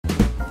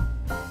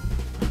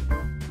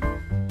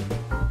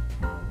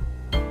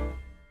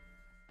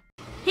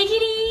Hey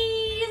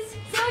kitties!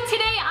 So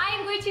today I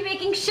am going to be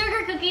making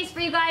sugar cookies for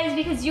you guys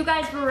because you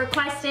guys were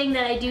requesting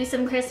that I do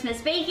some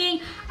Christmas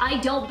baking. I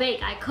don't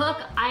bake, I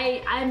cook.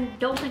 I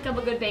don't think I'm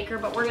a good baker,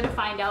 but we're gonna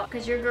find out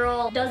because your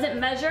girl doesn't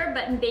measure,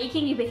 but in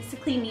baking you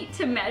basically need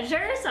to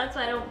measure, so that's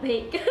why I don't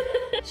bake.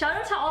 Shout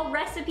out to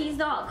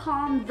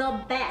allrecipes.com,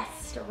 the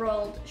best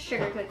rolled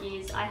sugar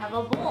cookies. I have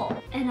a bowl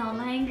and all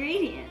my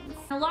ingredients.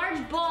 A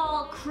large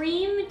bowl,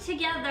 cream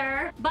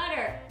together,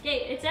 butter.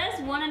 Okay, it says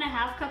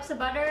 1.5 cups of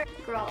butter.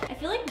 Girl, I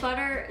feel like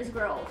butter is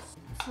gross.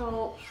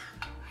 So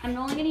I'm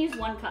only gonna use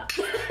 1 cup.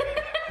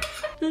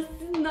 This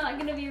is not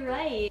gonna be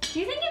right. Do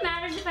you think it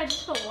matters if I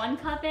just put 1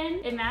 cup in?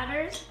 It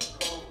matters?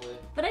 Probably.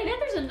 But I bet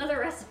there's another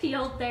recipe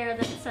out there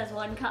that says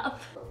 1 cup.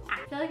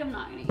 I feel like I'm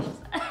not gonna use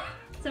that.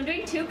 So I'm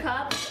doing 2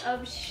 cups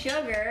of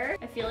sugar.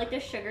 I feel like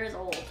this sugar is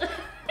old. It's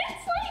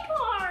like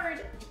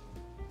hard.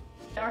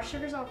 Our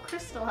sugar's all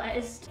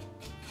crystallized.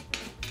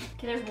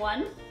 Okay, there's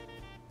 1.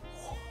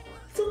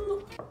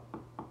 Oh,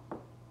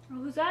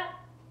 who's that?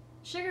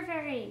 Sugar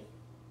fairy.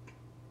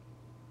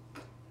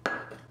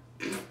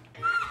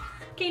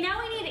 Okay,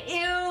 now we need,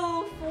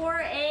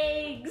 4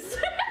 eggs.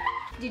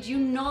 Did you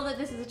know that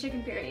this is a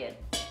chicken period?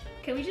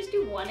 Can we just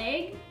do 1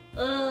 egg?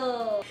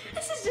 Oh,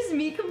 this is just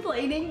me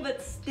complaining,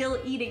 but still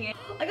eating it.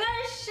 I got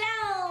a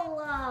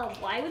shell.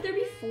 Why would there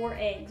be 4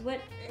 eggs?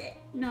 What?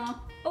 No.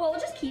 Oh, well, we'll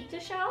just keep the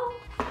shell.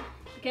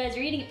 Because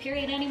you're eating a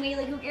period anyway,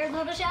 like who cares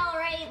about the shell,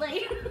 right? Like,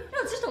 no,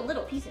 it's just a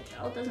little piece of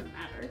shell, it doesn't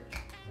matter.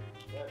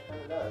 Yeah, it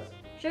kind of does.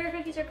 Sugar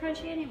cookies are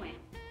crunchy anyway.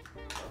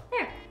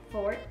 There,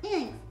 4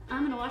 eggs.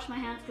 I'm gonna wash my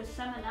hands because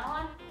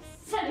salmonella.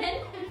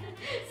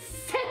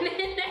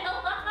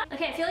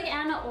 Okay, I feel like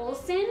Anna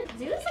Olsen.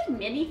 Do this like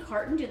mini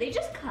carton? Do they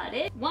just cut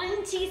it?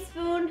 1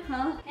 teaspoon,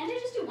 huh? Can't I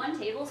just do 1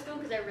 tablespoon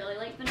because I really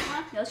like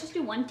vanilla? No, let's just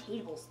do 1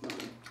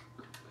 tablespoon.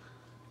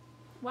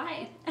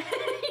 Why? You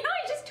know,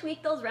 I just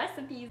tweak those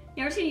recipes.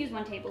 Yeah, we're just gonna use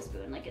 1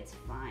 tablespoon, like it's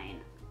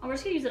fine. Oh, we're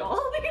just gonna use it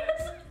all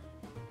because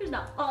there's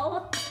not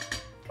all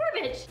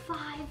garbage.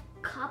 5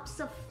 cups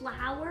of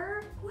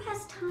flour? Who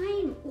has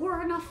time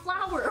or enough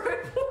flour for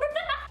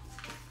that?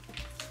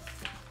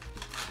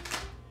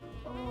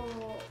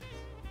 Oh,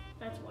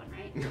 that's 1,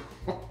 right?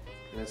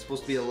 And it's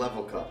supposed to be a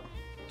level cup.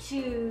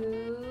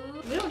 2.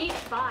 We don't need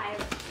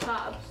 5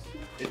 cups.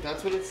 If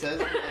that's what it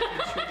says.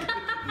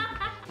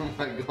 Oh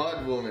my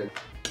god, woman.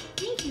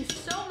 Thank you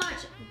so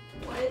much.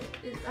 What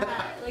is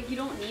that? Like, you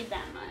don't need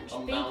that much. A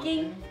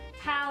Baking mountain?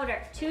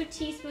 powder. 2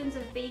 teaspoons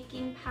of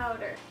baking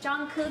powder.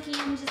 John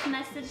Cooking just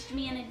messaged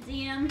me in a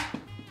DM.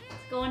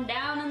 It's going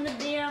down on the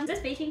DM. Is this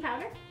baking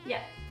powder?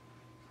 Yeah.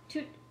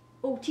 2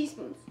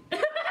 teaspoons.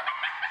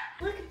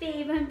 Look,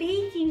 babe, I'm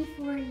baking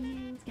for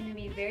you. It's gonna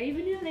be very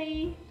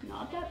vanilla,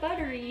 not that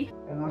buttery.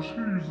 I'm just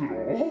gonna use it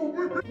all.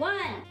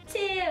 1,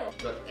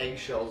 2. Got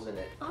eggshells in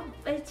it. Oh,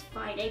 it's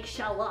fine.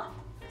 Eggshell,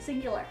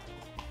 singular.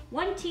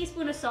 1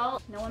 teaspoon of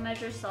salt. No one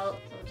measures salt,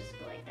 so we'll just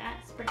go like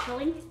that.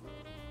 Sprinkling.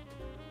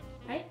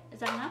 Right? Is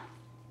that enough?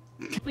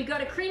 We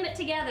gotta cream it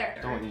together.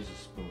 Don't use a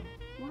spoon.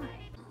 Why?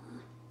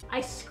 I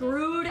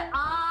screwed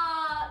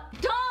up.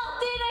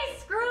 Dalton, I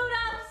screwed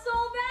up so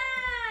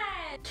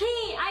bad.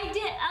 Okay, I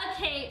did.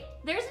 Okay,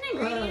 there's an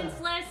ingredients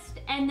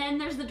list, and then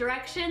there's the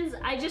directions.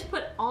 I just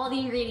put all the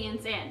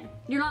ingredients in.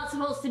 You're not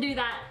supposed to do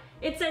that.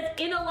 It says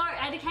in a large.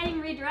 I can't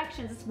even read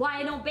directions. That's why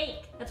I don't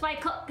bake. That's why I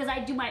cook, because I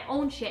do my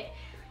own shit.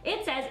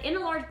 It says, in a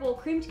large bowl,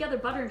 cream together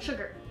butter and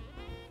sugar.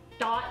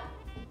 Dot.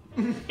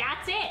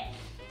 That's it.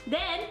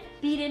 Then,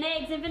 beat in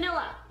eggs and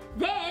vanilla.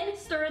 Then,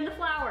 stir in the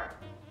flour.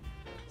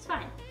 It's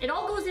fine. It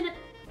all goes in it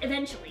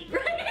eventually,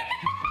 right?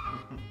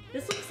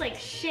 This looks like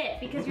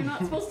shit because you're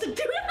not supposed to do it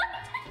like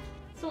that.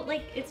 So,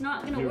 like, it's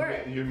not gonna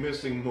work. You're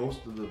missing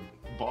most of the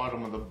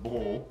bottom of the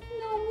bowl.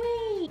 No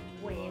way.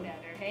 Way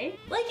better, hey?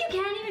 Like, you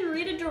can't even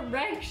read a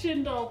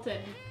direction, Dalton.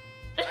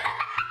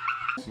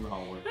 It's not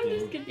I'm just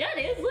working. kidding. Yeah,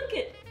 it is. Look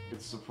it.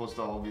 It's supposed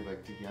to all be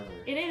like together.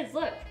 It is,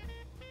 look.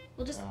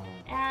 We'll just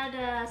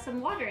add some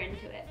water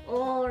into it.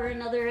 Or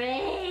another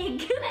egg.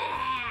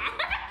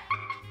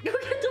 Go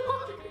get the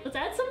water. Let's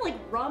add some like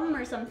rum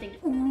or something.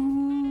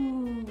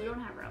 Ooh, we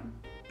don't have rum.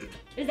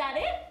 Is that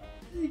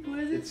it? Like, what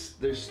is it?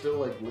 There's still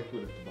like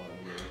liquid at the bottom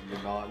here.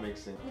 You're not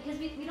mixing. Because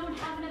we don't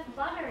have enough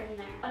butter in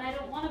there. And I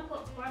don't want to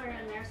put butter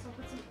in there, so I'll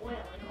put some oil,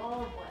 like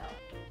olive oil.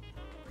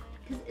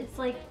 Because it's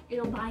like,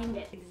 it'll bind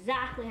it.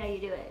 Exactly how you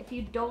do it. If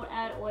you don't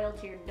add oil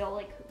to your dough,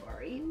 like, who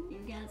are you? You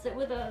can't sit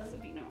with us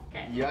if you know.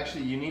 Okay.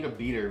 You need a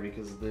beater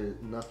because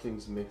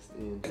nothing's mixed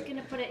in. I'm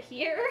gonna put it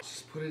here.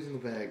 Just put it in the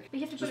bag. We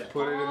have to Just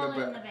put it all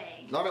in the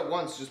bag. Not at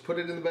once, just put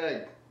it in the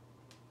bag.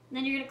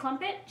 Then you're gonna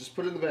clump it? Just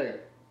put it in the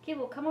bag. Okay,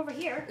 well come over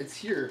here. It's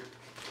here.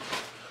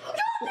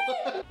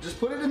 Just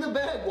put it in the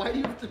bag. Why do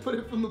you have to put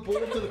it from the bowl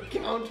to the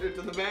counter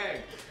to the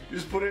bag?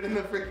 Just put it in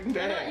the freaking I'm not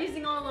bag.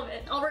 using all of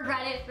it. I'll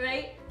regret it,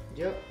 right?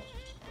 Yep.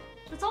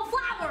 It's all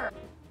flour.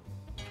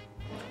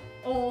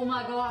 Oh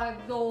my god,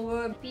 so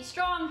good. Be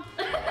strong.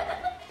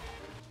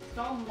 It's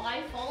not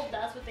my fault.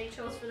 That's what they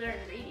chose for their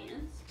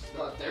ingredients. It's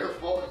not their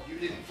fault. You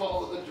didn't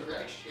follow the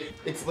direction.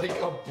 It's like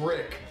a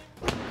brick.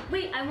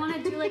 Wait, I want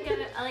to do like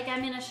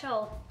I'm in a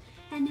show.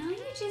 And now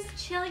you just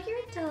chill your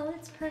dough.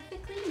 It's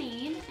perfectly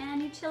made,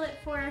 and you chill it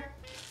for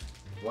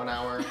 1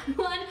 hour.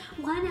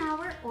 one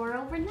hour or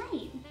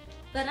overnight.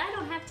 But I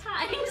don't have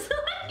time, so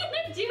I'm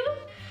gonna do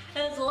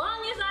as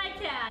long as I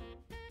can.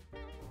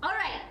 All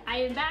right, I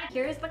am back.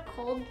 Here's the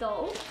cold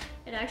dough.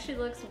 It actually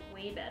looks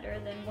way better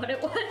than what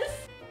it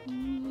was.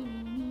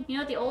 You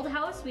know, at the old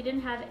house, we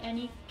didn't have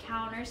any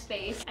counter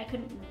space. I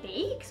couldn't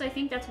bake, so I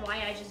think that's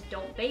why I just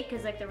don't bake,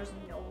 because like there was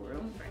no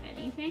room for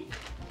anything.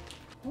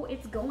 Oh,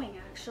 it's going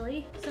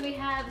actually. So we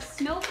have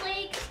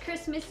snowflakes,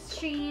 Christmas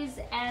trees,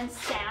 and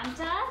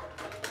Santa.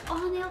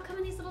 Oh, and they all come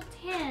in these little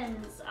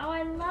tins. Oh,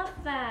 I love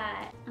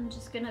that. I'm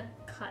just gonna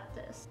cut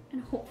this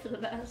and hope for the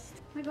best.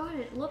 Oh my God,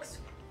 it looks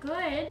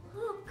good.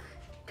 Look.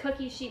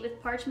 Cookie sheet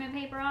with parchment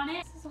paper on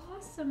it. This is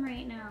awesome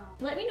right now.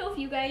 Let me know if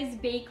you guys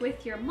bake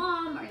with your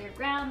mom or your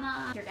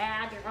grandma, your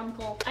dad, your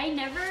uncle. I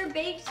never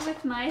baked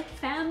with my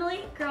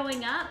family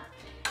growing up,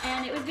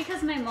 and it was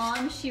because my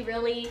mom, she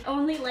really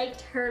only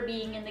liked her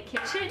being in the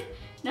kitchen.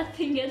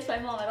 Nothing against my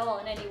mom at all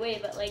in any way,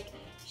 but like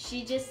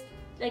she just,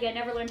 like I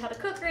never learned how to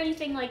cook or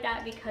anything like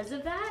that because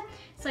of that.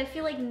 So I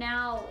feel like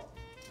now,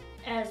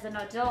 as an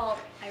adult,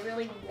 I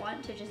really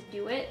want to just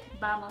do it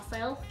by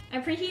myself.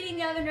 I'm preheating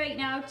the oven right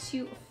now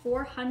to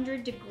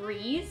 400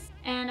 degrees,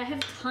 and I have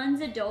tons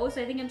of dough, so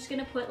I think I'm just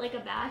gonna put like a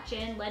batch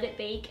in, let it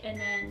bake, and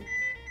then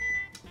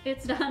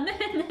it's done,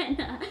 and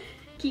then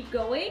keep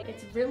going.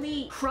 It's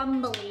really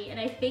crumbly, and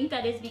I think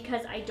that is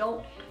because I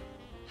don't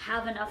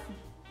have enough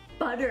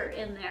butter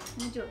in there. I'm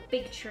gonna do a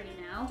big tray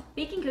now.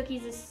 Baking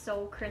cookies is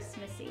so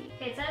Christmassy.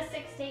 Okay, it says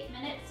 6 to 8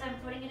 minutes, so I'm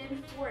putting it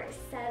in for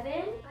 7.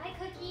 Bye,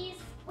 cookies.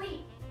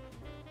 Wait.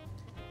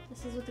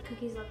 This is what the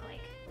cookies look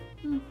like.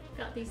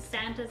 Got these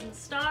Santas and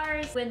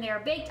stars. When they're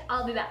baked,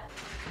 I'll be back.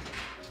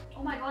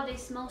 Oh my God, they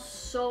smell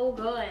so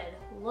good.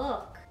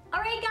 Look. All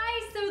right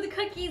guys, so the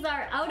cookies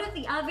are out of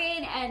the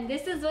oven and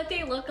this is what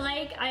they look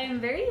like. I am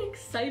very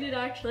excited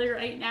actually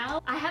right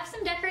now. I have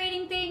some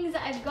decorating things.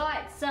 I've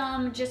got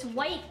some just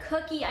white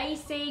cookie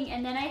icing,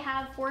 and then I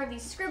have 4 of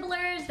these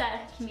scribblers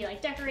that can be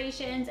like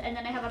decorations, and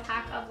then I have a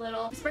pack of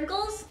little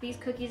sprinkles. These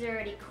cookies are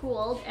already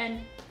cooled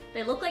and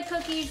they look like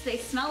cookies, they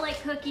smell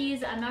like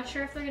cookies. I'm not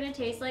sure if they're gonna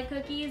taste like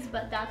cookies,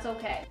 but that's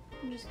okay.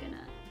 I'm just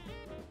gonna...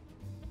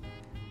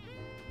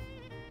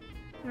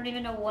 I don't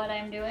even know what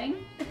I'm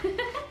doing.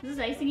 Is this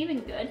icing even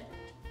good?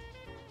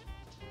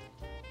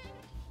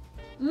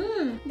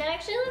 That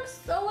actually looks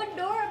so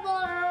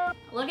adorable.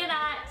 Look at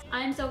that.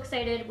 I'm so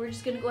excited. We're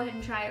just gonna go ahead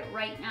and try it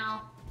right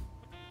now.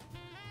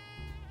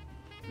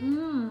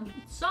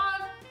 It's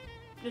soft,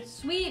 it's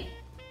sweet,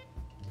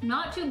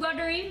 not too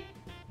buttery.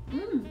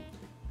 Woo!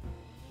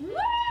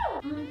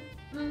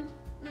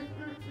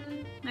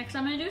 Next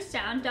I'm gonna do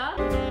Santa.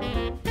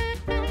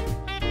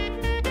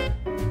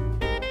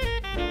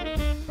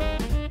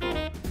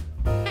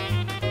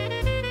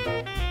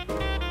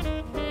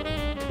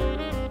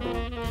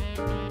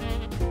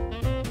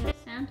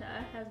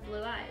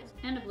 Blue eyes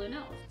and a blue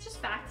nose. Just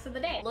facts of the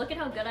day. Look at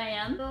how good I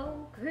am.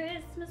 Oh,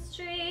 Christmas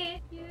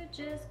tree, you're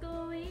just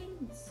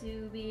going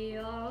to be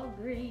all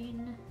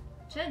green.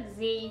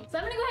 Chugsy. So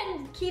I'm gonna go ahead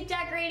and keep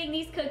decorating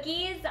these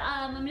cookies.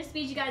 I'm gonna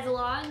speed you guys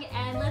along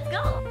and let's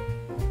go.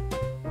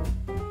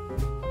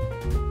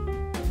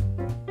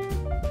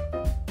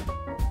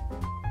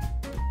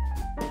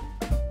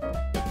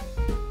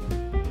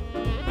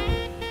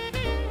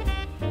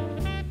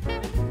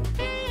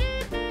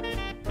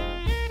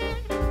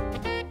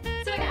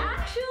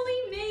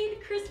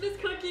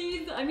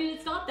 I mean,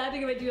 it's not that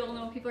big of a deal.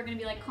 No, people are gonna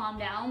be like, calm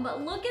down,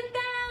 but look at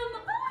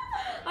them.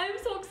 I'm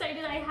so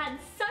excited. I had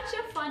such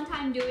a fun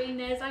time doing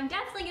this. I'm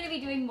definitely gonna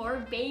be doing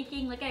more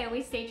baking. Like I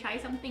always say, try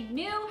something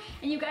new.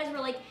 And you guys were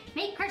like,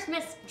 make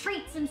Christmas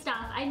treats and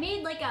stuff. I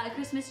made like a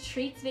Christmas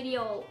treats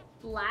video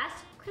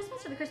last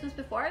Christmas or the Christmas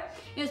before.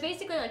 It was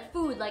basically like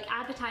food, like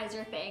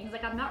appetizer things.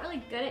 Like I'm not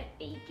really good at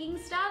baking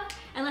stuff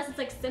unless it's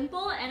like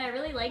simple, and I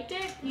really liked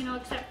it, you know,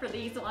 except for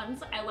these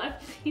ones. I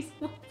left these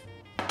ones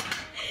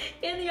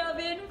in the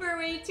oven for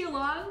way too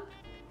long,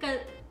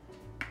 but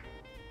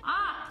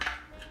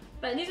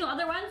these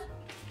other ones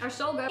are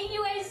so good. Thank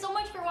you guys so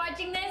much for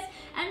watching this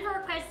and for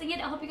requesting it.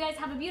 I hope you guys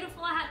have a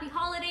beautiful, happy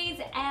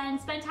holidays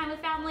and spend time with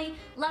family,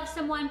 love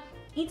someone,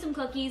 eat some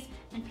cookies,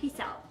 and peace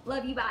out.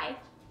 Love you, bye.